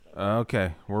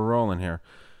Okay, we're rolling here.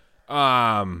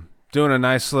 Doing a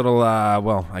nice little,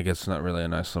 well, I guess not really a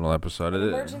nice little episode. An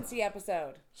emergency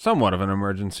episode. Somewhat of an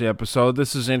emergency episode.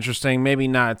 This is interesting, maybe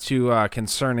not too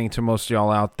concerning to most of y'all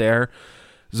out there.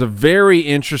 There's a very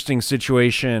interesting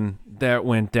situation that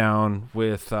went down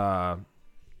with the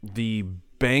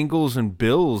Bengals and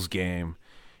Bills game.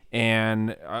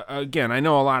 And again, I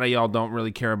know a lot of y'all don't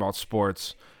really care about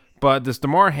sports, but this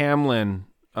Damar Hamlin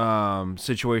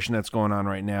situation that's going on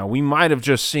right now, we might have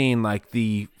just seen like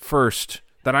the first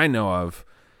that I know of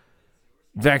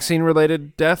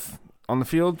vaccine-related death on the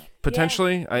field,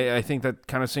 potentially. Yeah. I think that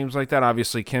kind of seems like that.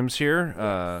 Obviously, Kim's here.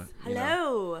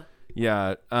 Hello.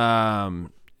 Yeah.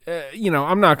 I'm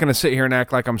not going to sit here and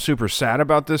act like I'm super sad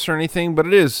about this or anything, but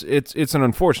it's an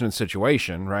unfortunate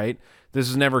situation, right? This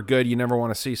is never good. You never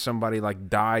want to see somebody like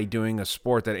die doing a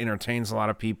sport that entertains a lot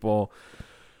of people.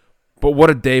 But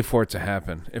what a day for it to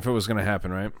happen, if it was going to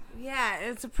happen, right? Yeah,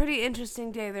 it's a pretty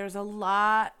interesting day. There's a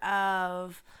lot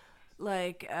of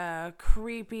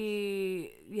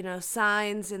creepy,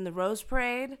 signs in the Rose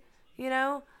Parade,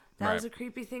 That right. was a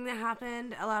creepy thing that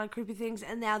happened, a lot of creepy things.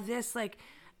 And now this,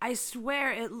 I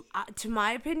swear, to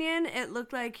my opinion, it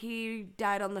looked like he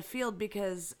died on the field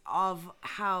because of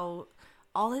how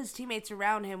all his teammates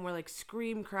around him were,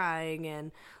 scream crying.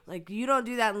 And, you don't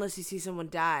do that unless you see someone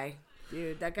die.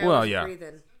 Dude, that guy was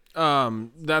breathing.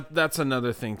 That's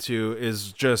another thing too,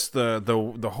 is just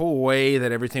the whole way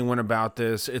that everything went about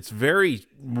this. It's very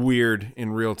weird in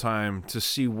real time to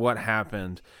see what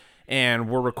happened. And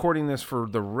we're recording this for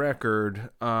the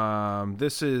record.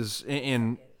 This is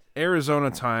in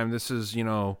Arizona time. This is,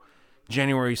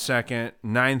 January 2nd,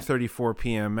 9:34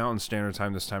 p.m. Mountain Standard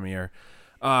Time this time of year.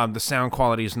 The sound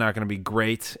quality is not going to be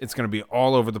great. It's going to be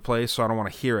all over the place, so I don't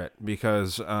want to hear it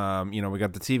because, we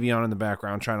got the TV on in the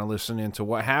background trying to listen into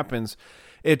what happens.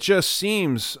 It just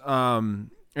seems, and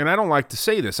I don't like to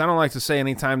say this. I don't like to say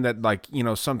anytime that,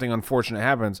 something unfortunate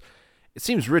happens. It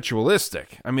seems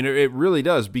ritualistic. I mean, it really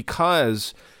does,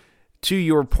 because to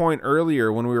your point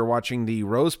earlier when we were watching the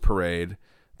Rose Parade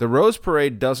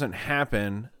doesn't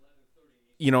happen.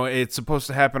 It's supposed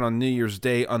to happen on New Year's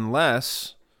Day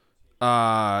unless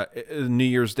New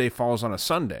Year's Day falls on a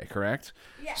Sunday, correct?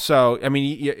 Yeah. So, I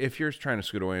mean, if you're trying to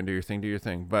scoot away and do your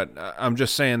thing. But I'm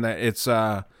just saying that it's,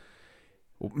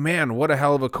 man, what a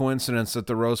hell of a coincidence that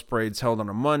the Rose Parade's held on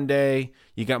a Monday.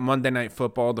 You got Monday Night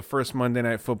Football, the first Monday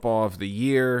Night Football of the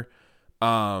year.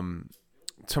 To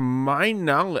my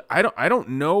knowledge, I don't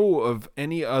know of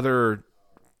any other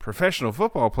professional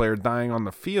football player dying on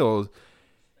the field.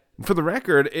 For the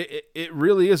record, it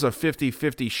really is a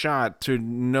 50-50 shot to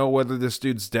know whether this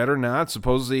dude's dead or not.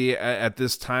 Supposedly, at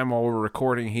this time while we're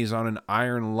recording, he's on an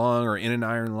iron lung or in an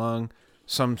iron lung.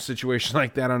 Some situation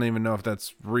like that. I don't even know if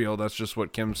that's real. That's just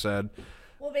what Kim said.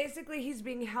 Well, basically, he's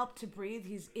being helped to breathe.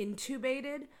 He's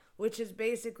intubated, which is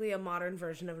basically a modern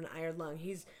version of an iron lung.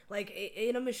 He's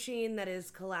in a machine that is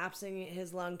collapsing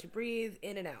his lung to breathe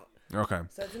in and out. Okay.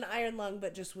 So it's an iron lung,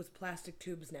 but just with plastic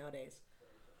tubes nowadays.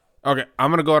 Okay, I'm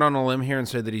going to go out on a limb here and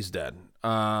say that he's dead,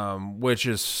 which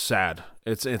is sad.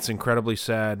 It's incredibly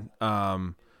sad.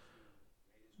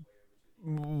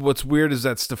 What's weird is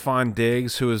that Stephon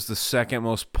Diggs, who is the second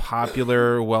most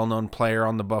popular, well-known player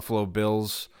on the Buffalo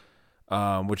Bills,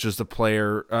 which is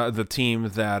the team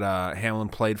that Hamlin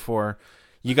played for.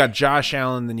 You got Josh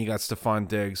Allen, then you got Stephon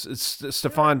Diggs.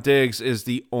 Stephon Diggs is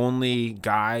the only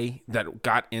guy that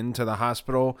got into the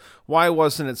hospital. Why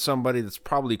wasn't it somebody that's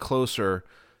probably closer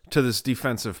to this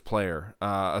defensive player,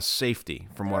 a safety,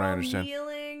 from what I understand?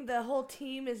 Kneeling, the whole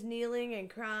team is kneeling and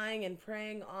crying and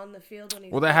praying on the field when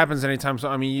he's. Well, that happens anytime. So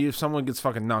I mean, if someone gets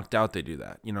fucking knocked out, they do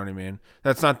that. You know what I mean?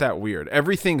 That's not that weird.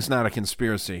 Everything's not a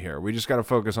conspiracy here. We just got to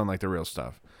focus on the real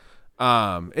stuff.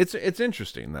 It's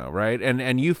interesting though, right?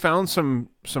 And you found some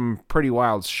pretty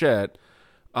wild shit.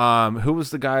 Who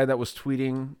was the guy that was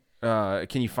tweeting?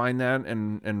 Can you find that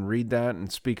and read that and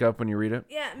speak up when you read it?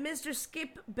 Yeah, Mr.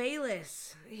 Skip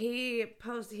Bayless. He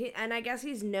posted, and I guess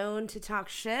he's known to talk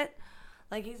shit.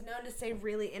 He's known to say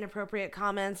really inappropriate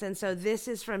comments. And so this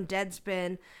is from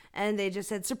Deadspin, and they just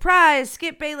said, surprise,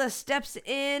 Skip Bayless steps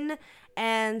in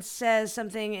and says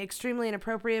something extremely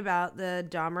inappropriate about the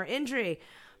Dahmer injury.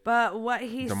 But what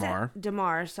he said...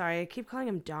 Damar, sorry. I keep calling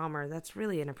him Dahmer. That's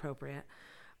really inappropriate.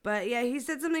 But yeah, he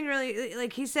said something really,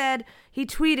 he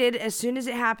tweeted as soon as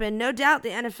it happened, no doubt the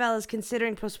NFL is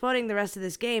considering postponing the rest of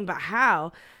this game, but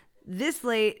how? This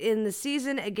late in the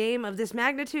season, a game of this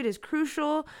magnitude is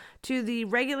crucial to the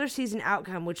regular season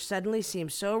outcome, which suddenly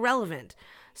seems so relevant.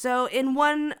 So in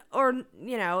one, or,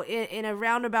 in a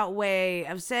roundabout way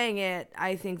of saying it,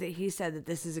 I think that he said that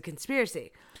this is a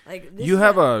conspiracy. Like you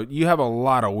have a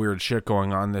lot of weird shit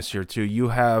going on this year too. You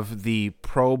have the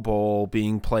Pro Bowl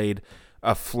being played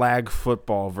a flag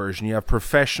football version. You have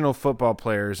professional football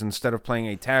players instead of playing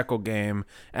a tackle game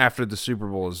after the Super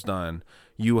Bowl is done.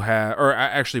 You have, or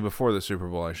actually before the Super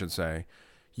Bowl, I should say,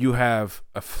 you have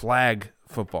a flag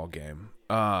football game.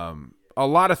 A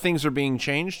lot of things are being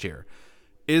changed here.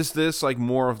 Is this like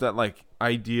more of that like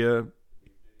idea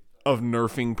of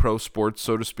nerfing pro sports,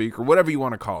 so to speak, or whatever you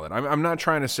want to call it? I'm not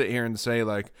trying to sit here and say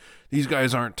like these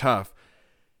guys aren't tough.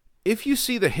 If you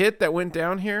see the hit that went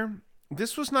down here,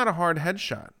 this was not a hard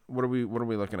headshot. What are we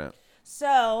looking at?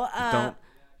 So,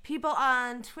 people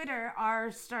on Twitter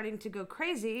are starting to go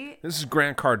crazy. This is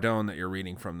Grant Cardone that you're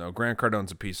reading from, though. Grant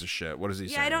Cardone's a piece of shit. What is he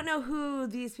saying? Yeah, I don't know who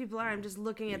these people are. I'm just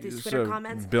looking at these Twitter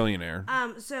comments. Billionaire.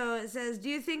 So it says, do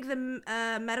you think the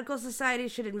medical society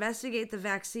should investigate the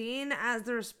vaccine as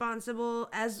responsible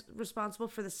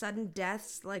for the sudden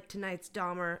deaths like tonight's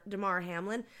Damar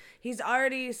Hamlin? He's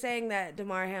already saying that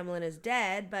Damar Hamlin is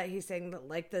dead, but he's saying that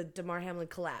like the Damar Hamlin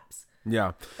collapse.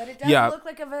 Yeah. But it doesn't look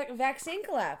like a vaccine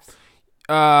collapse.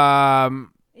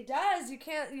 It does. You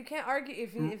can't argue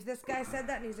if this guy said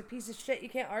that and he's a piece of shit. You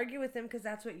can't argue with him because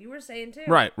that's what you were saying too.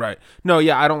 Right. No,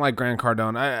 yeah, I don't like Grant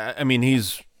Cardone. I mean,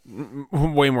 he's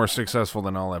way more successful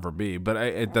than I'll ever be. But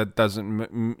that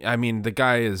doesn't. I mean, the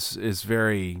guy is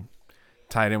very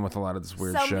tied in with a lot of this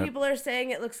weird shit. Some people are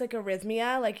saying it looks like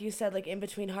arrhythmia, like you said, like in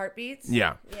between heartbeats.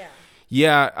 Yeah.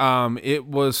 It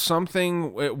was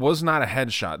something. It was not a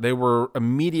headshot. They were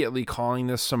immediately calling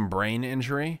this some brain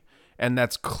injury. And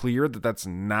that's clear that that's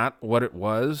not what it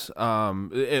was.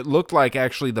 It looked like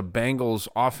actually the Bengals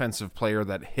offensive player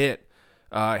that hit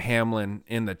Hamlin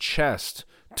in the chest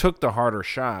took the harder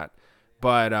shot.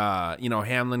 But,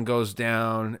 Hamlin goes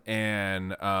down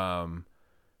and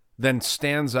then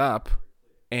stands up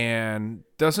and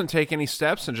doesn't take any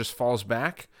steps and just falls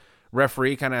back.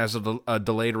 Referee kind of has a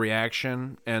delayed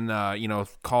reaction and,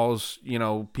 calls,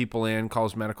 people in,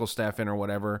 calls medical staff in or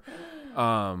whatever.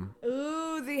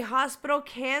 The hospital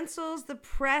cancels the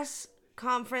press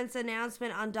conference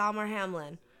announcement on Damar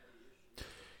Hamlin.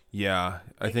 Yeah,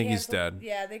 I think he's dead.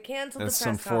 Yeah, they canceled the press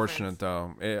conference. That's unfortunate,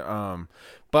 though.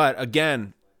 But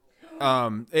again,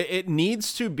 it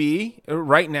needs to be,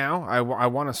 right now, I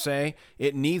want to say,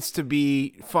 it needs to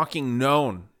be fucking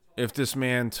known if this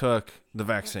man took the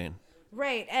vaccine.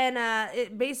 Right, and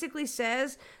it basically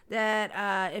says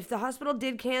that if the hospital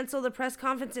did cancel the press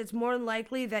conference, it's more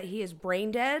likely that he is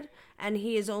brain dead and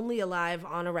he is only alive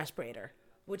on a respirator,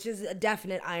 which is a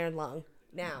definite iron lung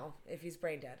now if he's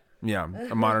brain dead. Yeah,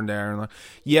 a modern day iron lung.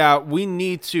 Yeah, we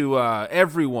need to,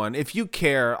 everyone, if you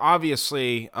care,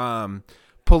 obviously,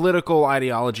 political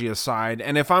ideology aside,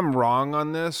 and if I'm wrong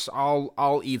on this,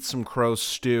 I'll eat some crow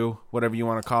stew, whatever you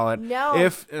want to call it. No.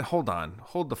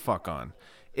 Hold the fuck on.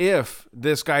 If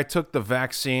this guy took the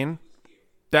vaccine,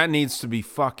 that needs to be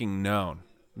fucking known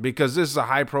because this is a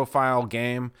high-profile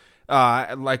game.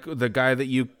 Like the guy that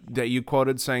you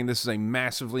quoted saying this is a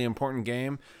massively important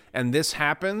game, and this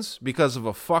happens because of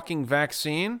a fucking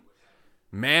vaccine.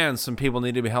 Man, some people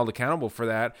need to be held accountable for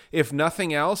that. If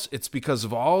nothing else, it's because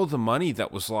of all the money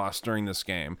that was lost during this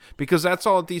game, because that's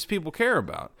all that these people care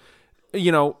about.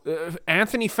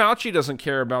 Anthony Fauci doesn't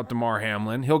care about Damar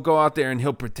Hamlin. He'll go out there and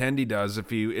he'll pretend he does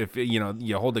if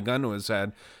you hold a gun to his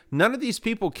head. None of these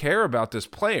people care about this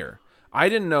player. I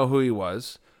didn't know who he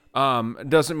was.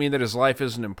 Doesn't mean that his life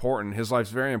isn't important. His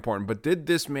life's very important. But did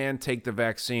this man take the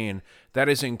vaccine? That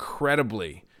is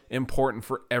incredibly important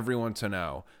for everyone to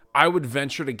know. I would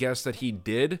venture to guess that he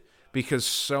did because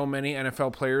so many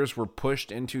NFL players were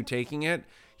pushed into taking it.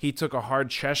 He took a hard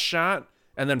chest shot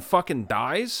and then fucking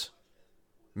dies.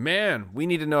 Man, we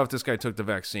need to know if this guy took the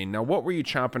vaccine. Now, what were you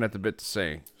chomping at the bit to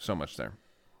say so much there?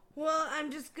 Well, I'm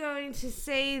just going to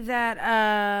say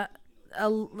that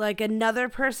another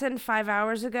person 5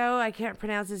 hours ago, I can't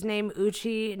pronounce his name,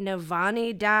 Uchi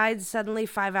Novani, died suddenly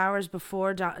 5 hours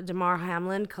before Damar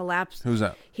Hamlin collapsed. Who's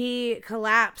that? He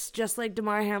collapsed just like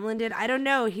Damar Hamlin did. I don't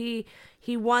know. He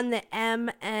won the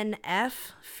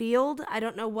MNF field. I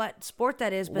don't know what sport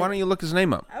that is. But why don't you look his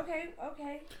name up? Okay.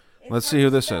 Let's see who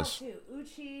this is. Too.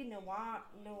 Uchi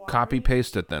Novani. Copy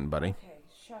paste it then, buddy. Okay,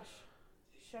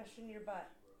 shush in your butt.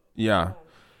 Yeah.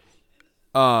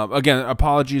 Again,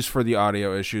 apologies for the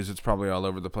audio issues. It's probably all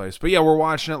over the place. But yeah, we're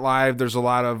watching it live. There's a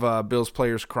lot of Bills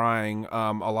players crying,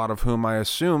 a lot of whom I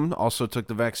assume also took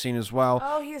the vaccine as well.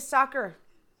 Oh, he's soccer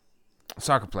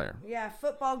player. Yeah,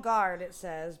 football guard it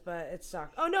says, but it's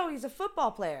soccer. Oh no, he's a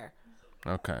football player.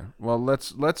 Okay. Well,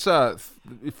 let's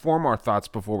form our thoughts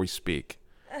before we speak.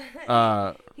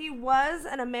 He was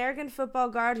an American football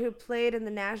guard who played in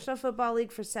the National Football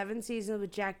League for 7 seasons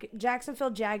with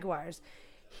Jacksonville Jaguars.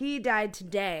 He died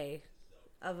today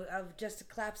of just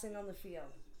collapsing on the field.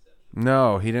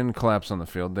 No, he didn't collapse on the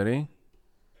field, did he?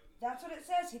 That's what it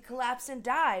says. He collapsed and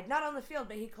died. Not on the field,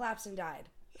 but he collapsed and died.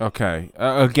 Okay.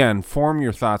 Again, form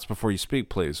your thoughts before you speak,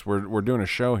 please. We're doing a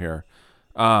show here.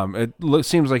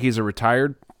 Seems like he's a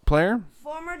retired player.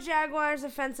 Former Jaguars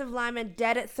offensive lineman,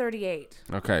 dead at 38.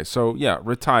 Okay, so yeah,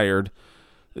 retired.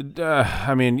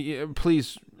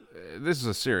 Please, this is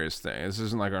a serious thing. This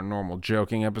isn't like our normal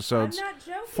joking episodes. I'm not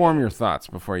joking. Form your thoughts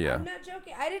before you. I'm not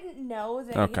joking. I didn't know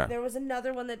that there was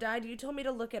another one that died. You told me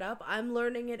to look it up. I'm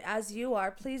learning it as you are.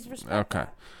 Please respect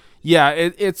that. Yeah,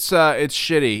 it's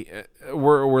shitty.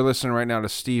 We're listening right now to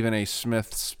Stephen A.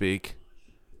 Smith speak.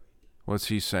 What's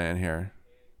he saying here?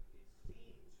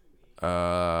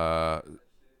 Let's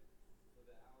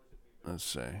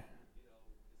see.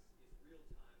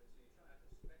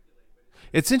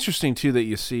 It's interesting too that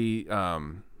you see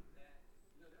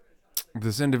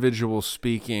this individual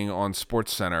speaking on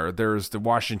SportsCenter. There's the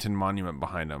Washington Monument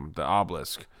behind him, the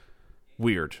obelisk.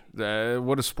 Weird.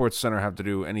 What does SportsCenter have to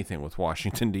do anything with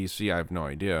Washington, D.C.? I have no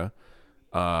idea.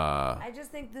 I just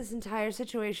think this entire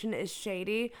situation is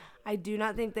shady. I do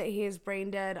not think that he is brain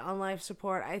dead on life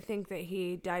support. I think that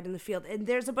he died in the field. And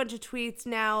there's a bunch of tweets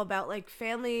now about like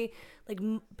family, like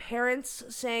parents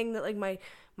saying that like my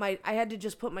I had to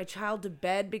just put my child to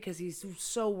bed because he's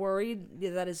so worried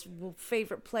that his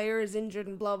favorite player is injured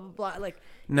and blah, blah, blah. Like,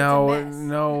 no,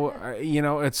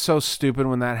 it's so stupid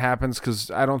when that happens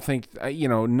because I don't think,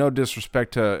 no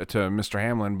disrespect to Mr.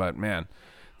 Hamlin, but man,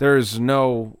 there's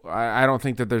I don't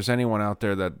think that there's anyone out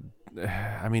there that,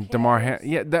 Damar,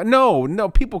 no,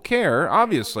 people care,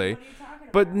 obviously.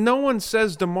 But no one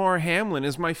says Damar Hamlin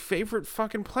is my favorite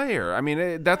fucking player. I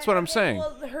mean, that's what I'm saying.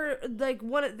 Well,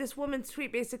 this woman's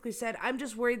tweet basically said, "I'm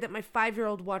just worried that my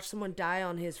 5-year-old watched someone die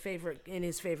in his favorite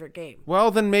game."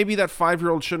 Well, then maybe that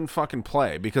 5-year-old shouldn't fucking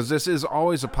play because this is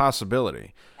always a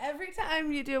possibility. Every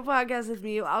time you do a podcast with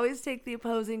me, you always take the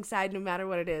opposing side, no matter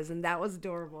what it is, and that was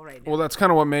adorable right now. Well, that's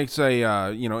kind of what makes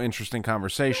a interesting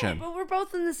conversation. Right, but we're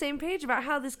both on the same page about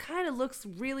how this kind of looks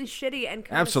really shitty and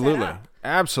kind absolutely, of set up.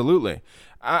 Absolutely.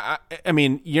 I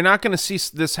mean, you're not going to see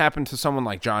this happen to someone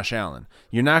like Josh Allen.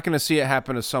 You're not going to see it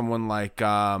happen to someone like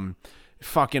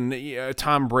fucking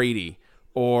Tom Brady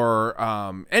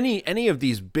or any of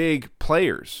these big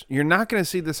players. You're not going to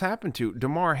see this happen to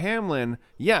Damar Hamlin.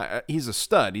 Yeah, he's a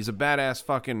stud. He's a badass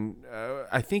fucking.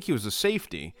 I think he was a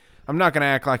safety. I'm not going to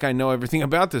act like I know everything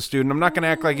about this dude, and I'm not going to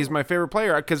act like he's my favorite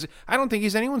player because I don't think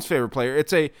he's anyone's favorite player.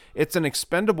 It's an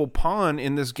expendable pawn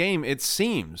in this game, it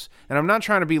seems. And I'm not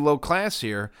trying to be low class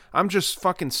here. I'm just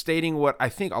fucking stating what I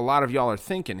think a lot of y'all are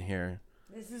thinking here.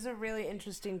 This is a really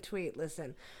interesting tweet.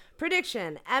 Listen.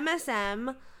 Prediction.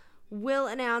 MSM will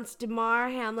announce Damar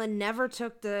Hamlin never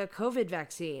took the COVID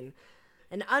vaccine.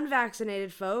 And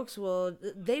unvaccinated folks,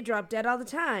 they drop dead all the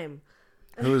time.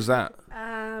 Who is that?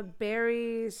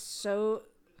 Barry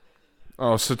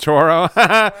Oh, Satoro.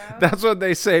 That's what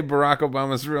they say Barack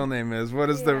Obama's real name is. What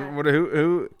is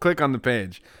who click on the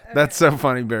page. Okay. That's so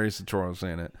funny, Barry Satoro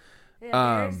saying it.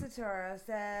 Yeah, Barry Satoro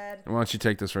said. Why don't you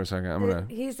take this for a second?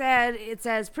 He said it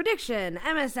says prediction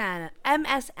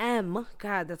MSM.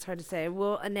 God, that's hard to say.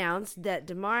 Will announce that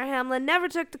Damar Hamlin never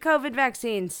took the COVID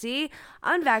vaccine. See,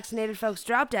 unvaccinated folks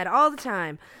drop dead all the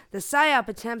time. The PSYOP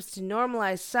attempts to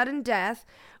normalize sudden death,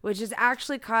 which is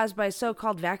actually caused by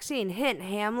so-called vaccine. Hint: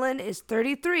 Hamlin is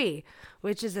 33,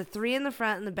 which is a 3 in the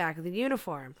front and the back of the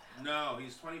uniform. No,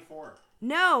 he's 24.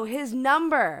 No, his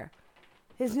number.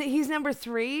 He's number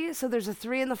 3, so there's a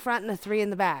 3 in the front and a 3 in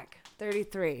the back.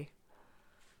 33.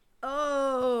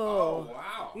 Oh,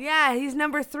 wow. Yeah, he's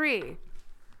number 3.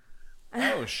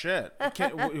 Oh, shit.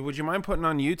 Would you mind putting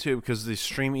on YouTube because the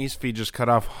Stream East feed just cut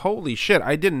off? Holy shit,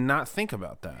 I did not think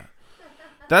about that.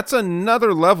 That's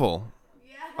another level.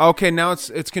 Yeah. Okay, now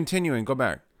it's continuing. Go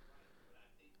back.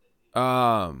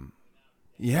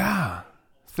 Yeah.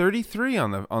 33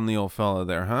 on the old fella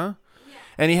there, huh?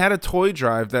 And he had a toy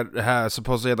drive that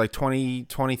supposedly had like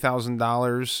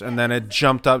 $20,000, and then it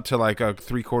jumped up to like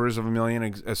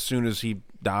 $750,000 as soon as he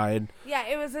died. Yeah,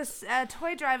 it was a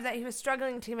toy drive that he was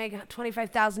struggling to make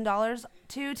 $25,000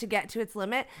 to get to its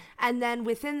limit, and then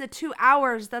within the 2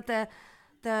 hours that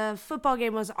the football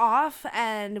game was off,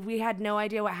 and we had no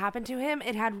idea what happened to him,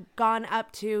 it had gone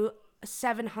up to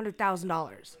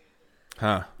 $700,000.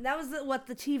 Huh. That was what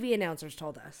the TV announcers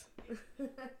told us.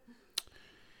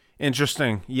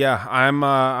 Interesting. Yeah, I'm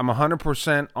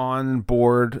 100% on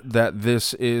board that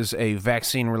this is a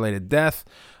vaccine-related death.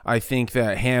 I think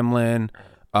that Hamlin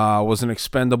was an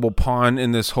expendable pawn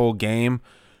in this whole game.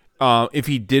 If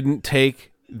he didn't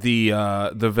take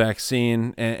the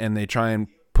vaccine and they try and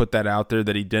put that out there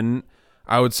that he didn't,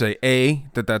 I would say A,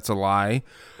 that's a lie.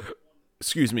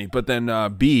 Excuse me. But then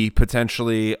B,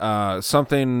 potentially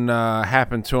something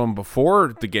happened to him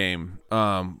before the game.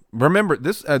 Remember,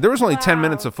 this there was only 10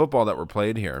 minutes of football that were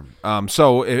played here.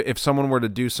 So if someone were to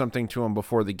do something to him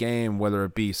before the game, whether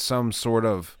it be some sort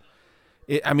of...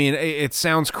 it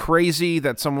sounds crazy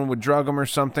that someone would drug him or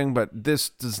something, but this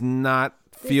does not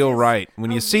feel right. When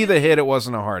you see the hit, it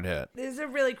wasn't a hard hit. This is a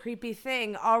really creepy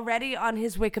thing. Already on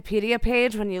his Wikipedia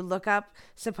page, when you look up,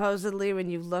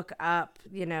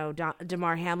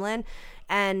 Damar Hamlin,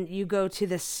 and you go to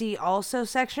the See Also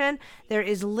section, there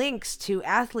is links to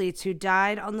athletes who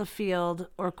died on the field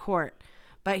or court,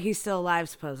 but he's still alive,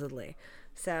 supposedly.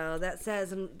 So that's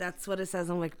what it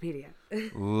says on Wikipedia.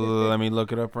 Let me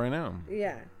look it up right now.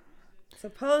 Yeah.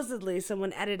 Supposedly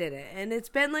someone edited it, and it's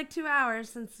been like 2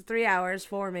 hours 3 hours,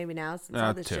 4 maybe now since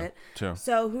all this shit. Two.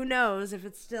 So who knows if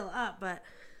it's still up, but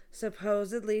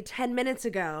supposedly 10 minutes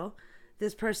ago,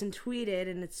 this person tweeted,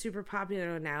 and it's super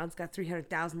popular now. It's got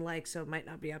 300,000 likes, so it might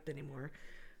not be up anymore.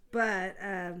 But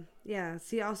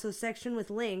see also section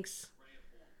with links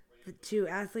to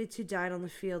athletes who died on the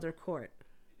field or court.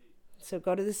 So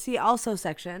go to the See Also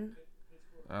section.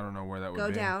 I don't know where that would be.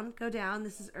 Go down.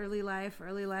 This is early life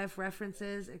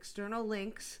references, external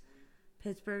links.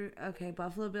 Pittsburgh, okay,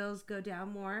 Buffalo Bills, go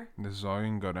down more. This is all you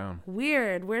can go down.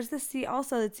 Weird. Where's the See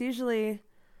Also? It's usually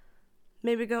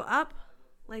maybe go up.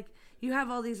 Like, you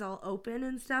have all these all open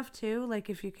and stuff too. Like,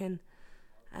 if you can,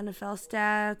 NFL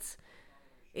stats,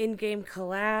 in-game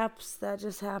collapse, that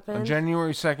just happened. On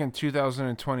January 2nd,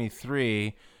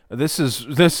 2023... This is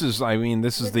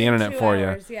the internet for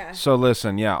you. Yeah. So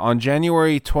listen, on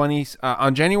January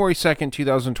 2nd,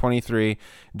 2023,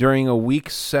 during a Week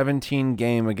 17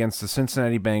 game against the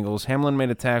Cincinnati Bengals, Hamlin made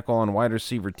a tackle on wide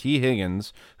receiver T.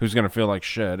 Higgins, who's going to feel like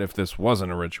shit if this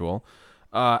wasn't a ritual.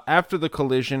 After the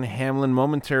collision, Hamlin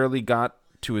momentarily got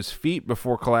to his feet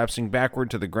before collapsing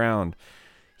backward to the ground.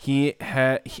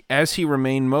 As he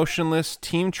remained motionless,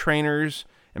 team trainers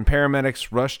and paramedics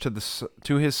rushed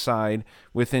to his side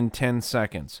within 10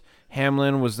 seconds.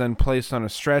 Hamlin was then placed on a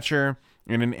stretcher,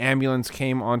 and an ambulance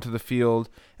came onto the field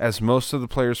as most of the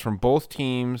players from both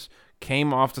teams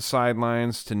came off the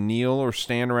sidelines to kneel or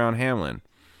stand around Hamlin.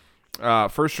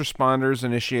 First responders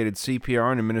initiated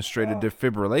CPR and administered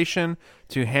defibrillation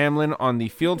to Hamlin on the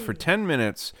field for 10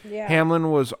 minutes. Yeah.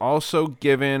 Hamlin was also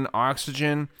given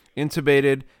oxygen,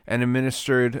 intubated, and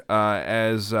administered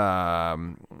as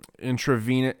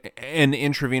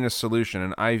intravenous solution,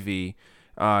 an IV.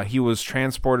 He was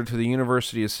transported to the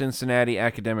University of Cincinnati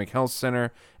Academic Health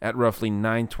Center at roughly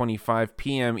 9:25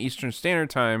 p.m. Eastern Standard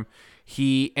Time.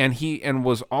 He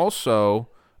was also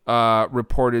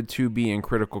reported to be in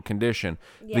critical condition.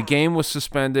 Yeah. The game was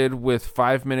suspended with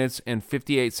 5 minutes and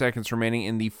 58 seconds remaining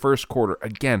in the first quarter.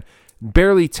 Again,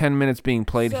 barely 10 minutes being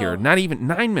played here. Not even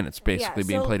 9 minutes basically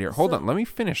being played here. Hold on, let me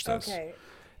finish this. Okay.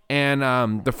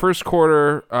 And the first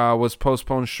quarter was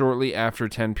postponed shortly after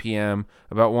 10 p.m.,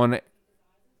 about 1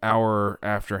 hour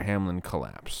after Hamlin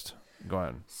collapsed. Go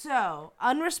ahead. So,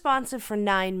 unresponsive for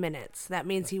 9 minutes. That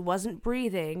means he wasn't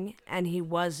breathing, and he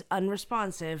was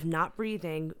unresponsive, not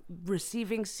breathing,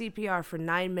 receiving CPR for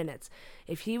 9 minutes.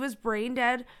 If he was brain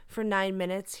dead for 9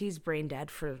 minutes, he's brain dead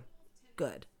for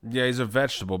good. Yeah, he's a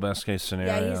vegetable, best case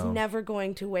scenario. Yeah, he's never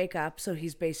going to wake up, so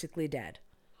he's basically dead.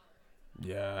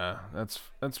 Yeah,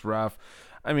 that's rough.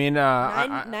 I mean,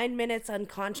 9 minutes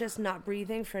unconscious, not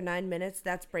breathing for 9 minutes,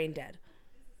 that's brain dead.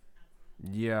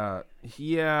 Yeah.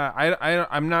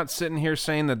 I'm not sitting here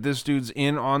saying that this dude's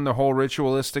in on the whole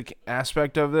ritualistic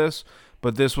aspect of this,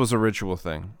 but this was a ritual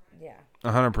thing. Yeah.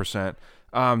 100%.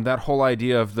 That whole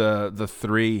idea of the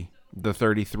 33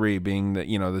 being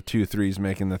the 2 threes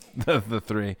making the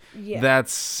 3. Yeah.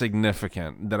 That's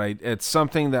significant. It's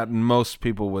something that most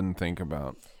people wouldn't think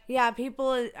about. Yeah,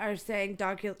 people are saying,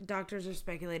 doctors are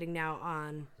speculating now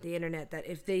on the internet that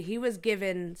if he was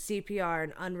given CPR,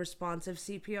 an unresponsive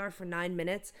CPR for 9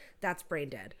 minutes, that's brain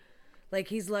dead. Like,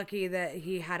 he's lucky that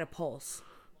he had a pulse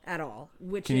at all,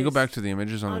 which Can you go back to the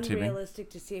images on the TV? Unrealistic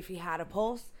to see if he had a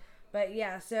pulse. But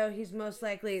yeah, so he's most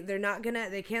likely,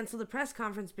 they canceled the press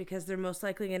conference because they're most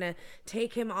likely going to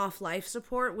take him off life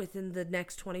support within the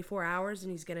next 24 hours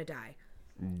and he's going to die.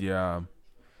 Yeah.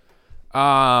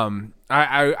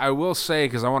 I will say,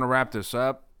 because I want to wrap this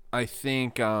up, I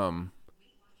think no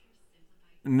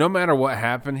matter what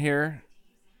happened here,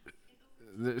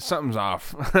 something's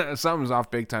off. Something's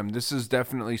off big time. This is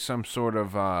definitely some sort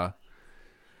of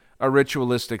a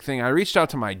ritualistic thing. I reached out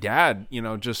to my dad,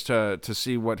 just to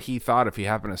see what he thought if he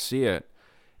happened to see it,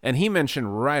 and he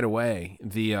mentioned right away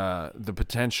the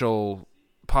potential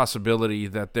possibility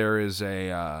that there is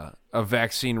a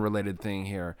vaccine related thing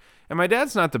here. And my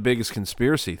dad's not the biggest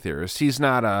conspiracy theorist. He's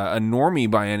not a normie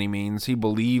by any means. He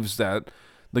believes that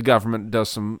the government does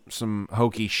some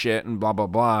hokey shit and blah blah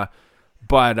blah.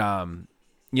 But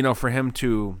for him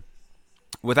to,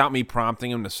 without me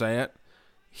prompting him to say it,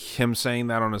 him saying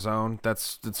that on his own,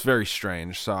 that's very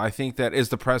strange. So I think that, is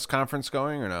the press conference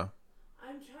going or no?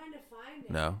 I'm trying to find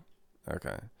it. No?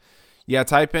 Okay. Yeah,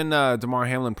 type in Damar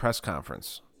Hamlin press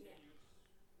conference.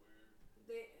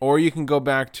 Or you can go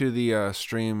back to the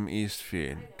Stream East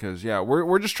feed. Because,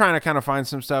 we're just trying to kind of find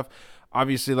some stuff.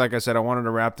 Obviously, like I said, I wanted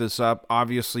to wrap this up.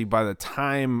 Obviously, by the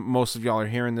time most of y'all are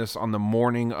hearing this on the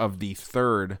morning of the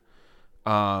 3rd,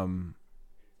 I'm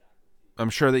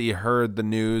sure that you heard the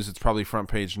news. It's probably front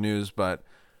page news, but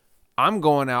I'm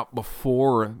going out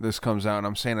before this comes out, and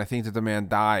I'm saying I think that the man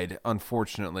died,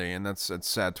 unfortunately, and it's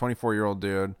sad. 24-year-old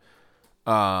dude.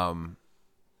 Man,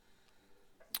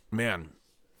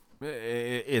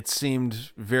 it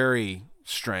seemed very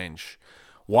strange.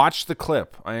 Watch the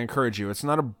clip. I encourage you. It's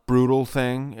not a brutal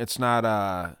thing. It's not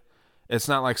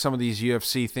like some of these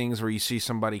UFC things where you see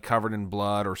somebody covered in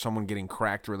blood or someone getting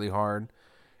cracked really hard.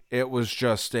 It was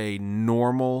just a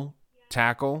normal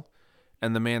tackle,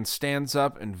 and the man stands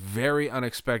up and very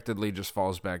unexpectedly just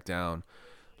falls back down.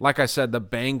 Like I said, the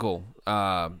Bengal,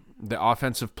 the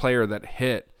offensive player that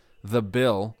hit the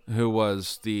Bill, who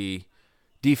was the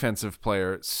defensive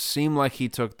player, seemed like he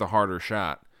took the harder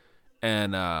shot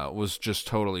and was just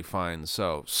totally fine.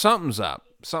 So something's up.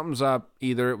 Something's up.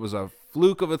 Either it was a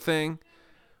fluke of a thing,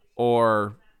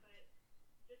 or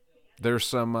there's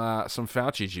some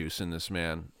Fauci juice in this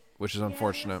man, which is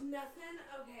unfortunate. Nothing.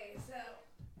 Okay, so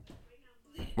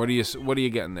What are you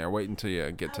getting there? Wait until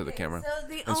you get to the camera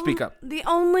and speak up. The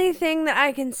only thing that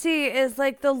I can see is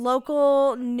like the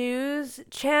local news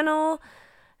channel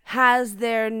has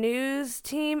their news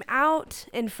team out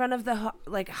in front of the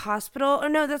hospital. Or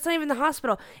no, that's not even the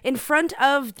hospital. In front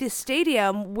of the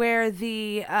stadium where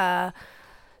the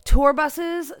tour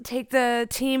buses take the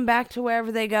team back to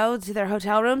wherever they go, to their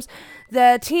hotel rooms.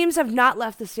 The teams have not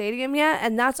left the stadium yet,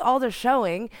 and that's all they're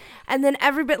showing. And then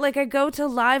I go to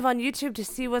live on YouTube to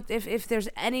see if there's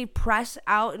any press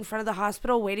out in front of the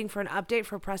hospital waiting for an update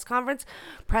for a press conference.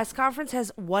 Press conference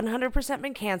has 100%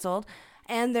 been canceled,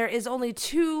 and there is only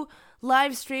 2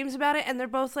 live streams about it, and they're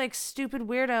both like stupid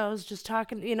weirdos just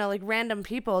talking, like random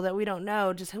people that we don't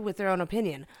know, just with their own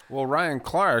opinion. Well, Ryan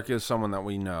Clark is someone that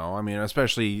we know. I mean,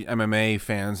 especially MMA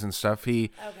fans and stuff. He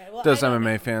does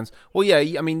MMA fans. Well,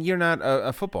 yeah, I mean, you're not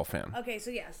a football fan. Okay,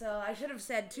 so I should have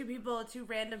said 2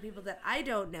 random people that I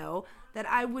don't know, that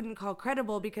I wouldn't call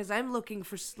credible, because I'm looking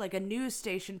for like a news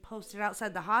station posted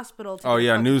outside the hospital.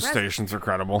 News stations are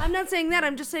credible. I'm not saying that.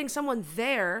 I'm just saying someone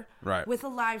there, right, with a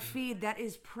live feed that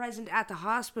is present at the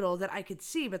hospital that I could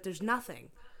see, but there's nothing.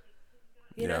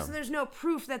 So there's no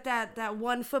proof that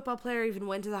one football player even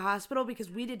went to the hospital, because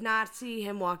we did not see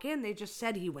him walk in. They just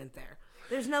said he went there.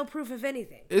 There's no proof of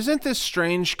anything. Isn't this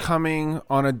strange coming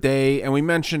on a day, and we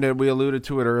mentioned it, we alluded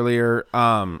to it earlier,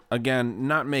 again,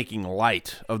 not making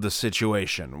light of the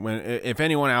situation. If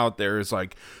anyone out there is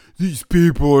like, these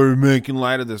people are making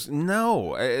light of this.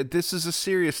 No, this is a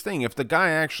serious thing. If the guy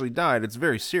actually died, it's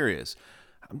very serious.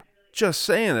 I'm just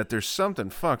saying that there's something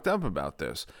fucked up about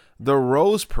this. The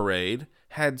Rose Parade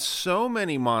had so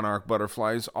many monarch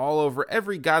butterflies all over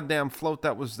every goddamn float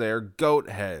that was there, goat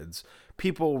heads,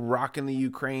 people rocking the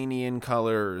Ukrainian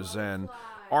colors and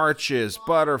arches,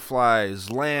 butterflies,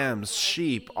 lambs,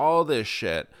 sheep, all this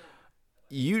shit.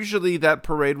 Usually that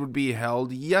parade would be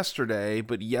held yesterday,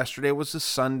 but yesterday was a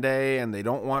Sunday, and they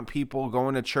don't want people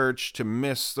going to church to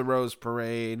miss the Rose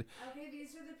Parade. Okay,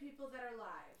 these are the people that are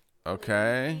live.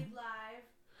 Okay. Live,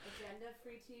 Agenda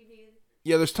Free TV.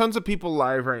 Yeah, there's tons of people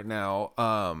live right now.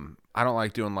 I don't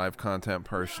like doing live content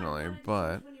personally,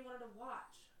 but...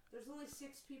 There's only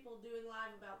 6 people doing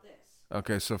live about this.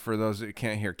 Okay, so for those that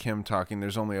can't hear Kim talking,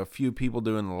 there's only a few people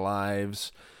doing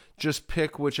lives. Just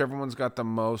pick whichever one's got the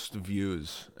most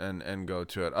views and go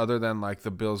to it. Other than like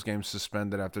the Bills game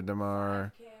suspended after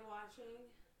Damar.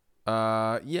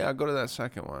 Yeah, go to that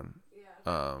second one.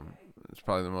 Yeah. Okay. It's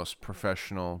probably the most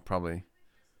professional, probably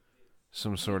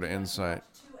some sort of insight.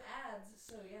 2 ads,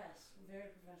 so yes, very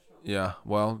professional.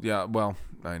 Well,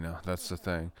 I know, that's the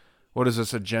thing. What is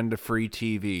this, Agenda Free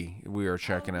TV we are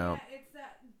checking out? Yeah, it's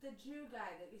the Jew guy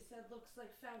that you said looks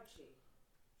like Fauci.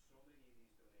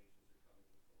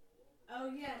 Oh,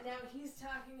 yeah. Now he's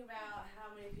talking about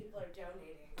how many people are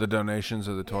donating. The donations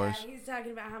of the toys? Yeah, he's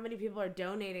talking about how many people are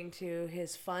donating to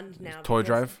his fund now. Toy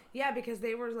drive? Yeah, because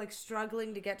they were like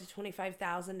struggling to get to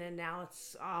 25,000 and now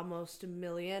it's almost 1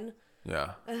 million.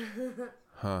 Yeah.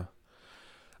 Huh.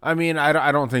 I mean,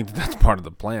 I don't think that's part of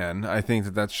the plan. I think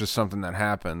that's just something that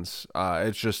happens.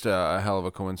 It's just a hell of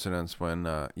a coincidence when,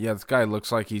 this guy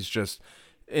looks like he's just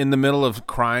in the middle of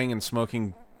crying and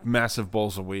smoking massive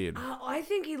bowls of weed. Oh, I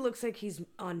think he looks like he's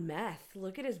on meth.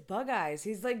 Look at his bug eyes.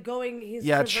 He's like going. He's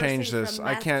change this.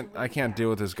 I can't deal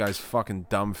with this guy's fucking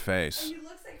dumb face. And he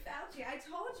looks like Fauci. I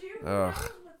told you. Ugh.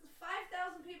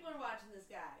 5,000 people are watching this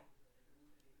guy,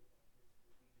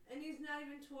 and he's not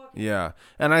even talking. Yeah,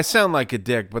 and I sound like a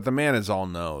dick, but the man is all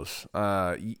nose.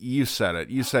 You said it.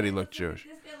 You said he looked Jewish.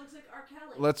 This guy looks like R.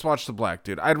 Kelly. Let's watch the black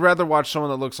dude. I'd rather watch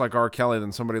someone that looks like R. Kelly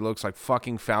than somebody who looks like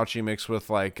fucking Fauci mixed with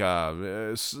like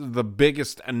the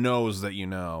biggest nose that you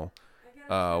know.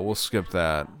 We'll skip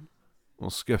that. We'll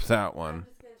skip that one. I'm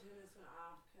just gonna turn this one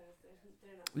off because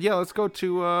they're not. Yeah, let's go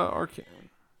to R. Kelly.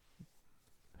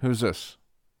 Who's this?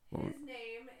 His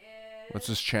name is. What's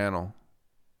his channel?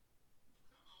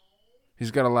 He's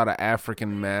got a lot of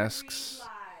African masks.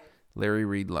 Larry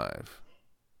Reed Live.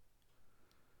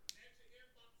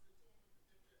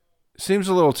 Seems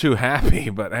a little too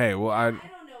happy, but hey, well, I don't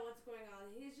know what's going on.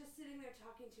 He's just sitting there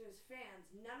talking to his fans.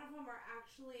 None of them are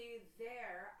actually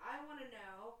there. I want to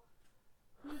know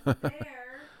who's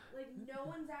there. Like, no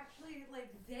one's actually, like,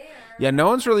 there. Yeah, no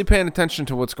one's really paying attention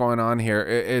to what's going on here.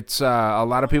 It's a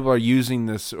lot of people are using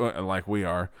this, like we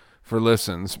are, for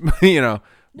listens, you know.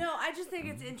 No, I just think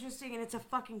it's interesting and it's a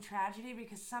fucking tragedy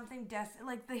because something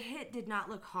like the hit did not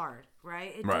look hard,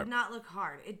 right? It did not look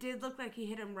hard. It did look like he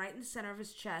hit him right in the center of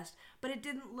his chest, but it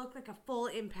didn't look like a full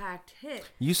impact hit.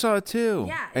 You saw it too.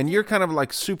 Yeah. And you're kind of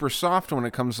like super soft when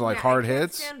it comes to like hard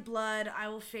hits. I can't stand blood. I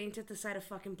will faint at the sight of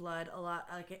fucking blood a lot.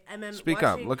 Like Speak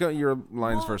up. Look at your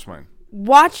lines versus mine.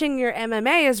 Watching your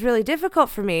MMA is really difficult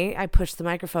for me. I pushed the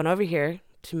microphone over here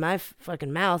to my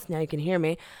fucking mouth. Now you can hear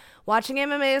me. Watching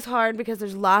MMA is hard because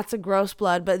there's lots of gross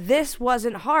blood, but this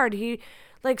wasn't hard. He,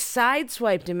 like,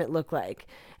 sideswiped him, it looked like.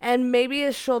 And maybe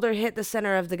his shoulder hit the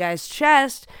center of the guy's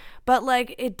chest, but,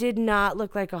 like, it did not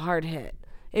look like a hard hit.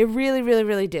 It really, really,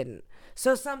 really didn't.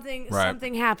 So something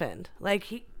happened.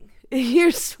 Like,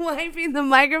 you're swiping the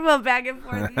microphone back and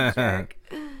forth, you jerk.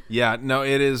 Yeah, no,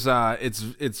 it is,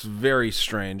 it's very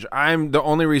strange. I'm the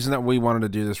only reason that we wanted to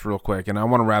do this real quick, and I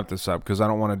want to wrap this up because I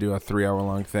don't want to do a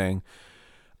 3-hour-long thing.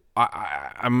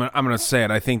 I'm gonna say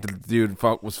it. I think the dude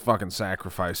was fucking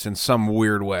sacrificed in some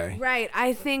weird way. Right.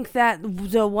 I think that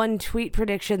the one tweet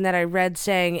prediction that I read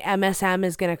saying MSM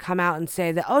is gonna come out and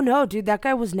say that, oh no, dude, that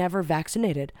guy was never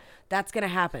vaccinated. That's gonna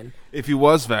happen. If he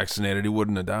was vaccinated, he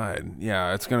wouldn't have died.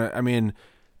 Yeah, it's gonna. I mean,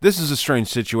 this is a strange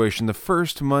situation. The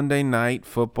first Monday night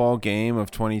football game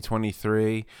of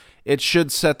 2023. It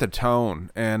should set the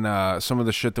tone and some of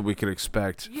the shit that we could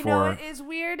expect. You know what is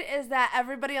weird is that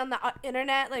everybody on the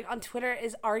internet, like on Twitter,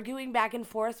 is arguing back and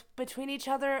forth between each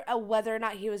other whether or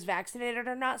not he was vaccinated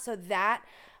or not. So that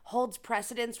holds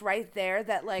precedence right there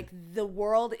that, like, the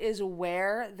world is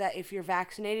aware that if you're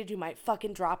vaccinated, you might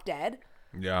fucking drop dead.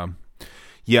 Yeah.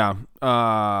 Yeah.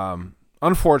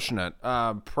 Unfortunate.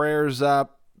 Prayers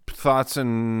up, thoughts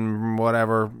and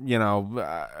whatever, you know.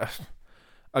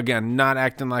 Again, not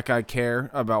acting like I care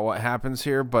about what happens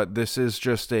here, but this is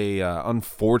just a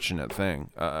unfortunate thing.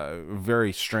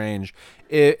 Very strange.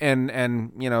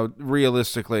 And you know,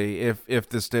 realistically, if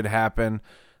this did happen,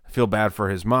 I feel bad for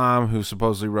his mom, who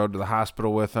supposedly rode to the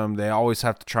hospital with him. They always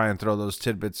have to try and throw those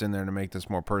tidbits in there to make this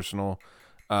more personable,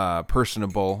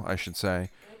 I should say.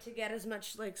 To get as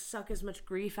much, like, suck as much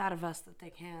grief out of us that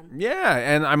they can. Yeah,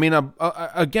 and I mean,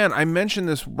 again, I mentioned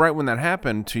this right when that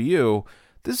happened to you.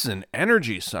 This is an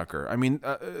energy sucker. I mean,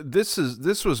 this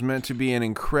was meant to be an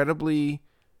incredibly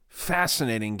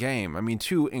fascinating game. I mean,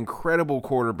 two incredible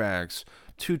quarterbacks,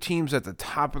 two teams at the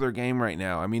top of their game right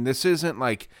now. I mean, this isn't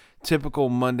like typical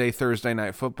Monday, Thursday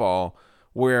night football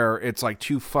where it's like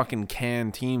two fucking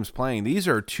canned teams playing. These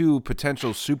are two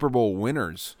potential Super Bowl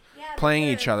winners playing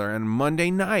each other. And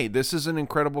Monday night, this is an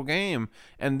incredible game.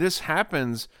 And this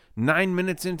happens 9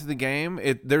 minutes into the game.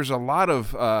 There's a lot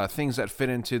of things that fit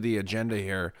into the agenda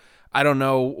here. I don't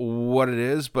know what it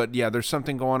is, but yeah, there's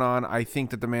something going on. I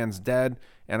think that the man's dead,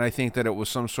 and I think that it was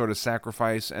some sort of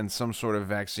sacrifice and some sort of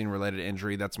vaccine-related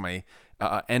injury. That's my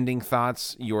ending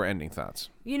thoughts. Your ending thoughts.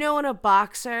 You know when a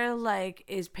boxer, like,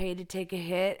 is paid to take a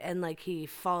hit and, like, he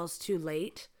falls too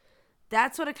late?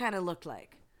 That's what it kind of looked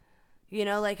like. You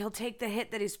know, like, he'll take the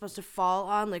hit that he's supposed to fall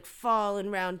on, like, fall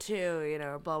in round 2, you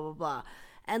know, blah, blah, blah.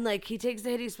 And, like, he takes the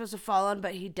hit he's supposed to fall on,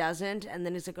 but he doesn't. And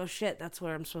then he's like, oh, shit, that's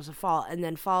where I'm supposed to fall. And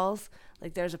then falls.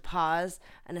 Like, there's a pause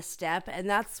and a step. And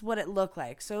that's what it looked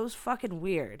like. So it was fucking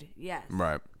weird. Yes.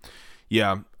 Right.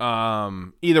 Yeah.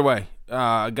 Either way,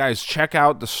 guys, check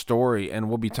out the story, and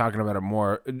we'll be talking about it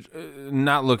more.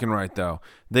 Not looking right, though.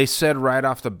 They said right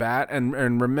off the bat,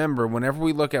 and remember, whenever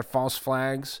we look at false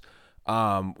flags,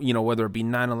 whether it be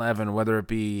 9/11, whether it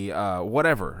be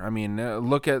whatever. I mean,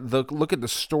 look at the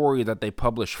story that they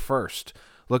published first.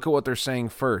 Look at what they're saying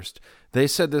first. They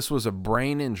said this was a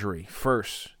brain injury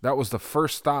first. That was the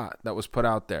first thought that was put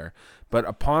out there. But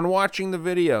upon watching the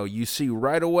video, you see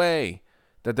right away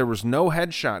that there was no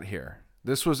headshot here.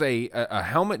 This was a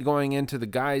helmet going into the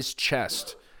guy's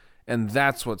chest, and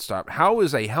that's what stopped. How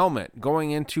is a helmet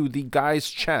going into the guy's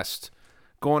chest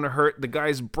going to hurt the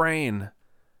guy's brain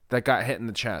that got hit in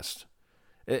the chest?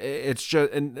 It's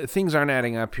just, and things aren't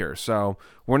adding up here. So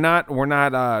we're not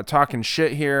talking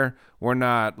shit here. We're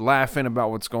not laughing about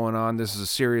what's going on. This is a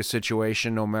serious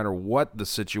situation, no matter what the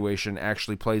situation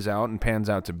actually plays out and pans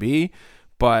out to be.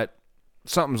 But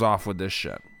something's off with this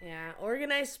shit. Yeah,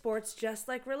 organized sports, just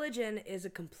like religion, is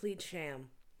a complete sham.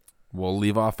 We'll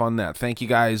leave off on that. Thank you,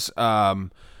 guys.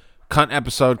 Cunt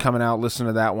episode coming out. Listen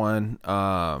to that one.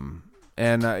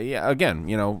 And again,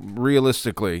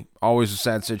 realistically, always a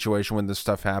sad situation when this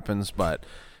stuff happens, but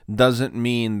doesn't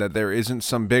mean that there isn't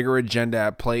some bigger agenda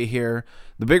at play here.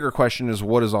 The bigger question is,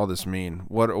 what does all this mean?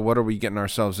 What are we getting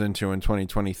ourselves into in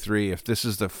 2023? If this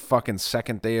is the fucking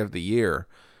second day of the year,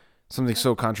 something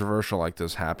so controversial like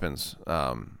this happens,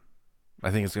 I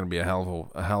think it's going to be a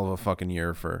hell of a fucking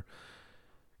year for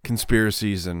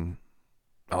conspiracies and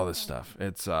all this stuff.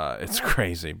 It's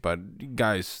crazy. But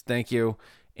guys, thank you,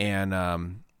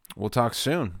 and we'll talk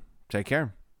soon. Take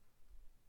care.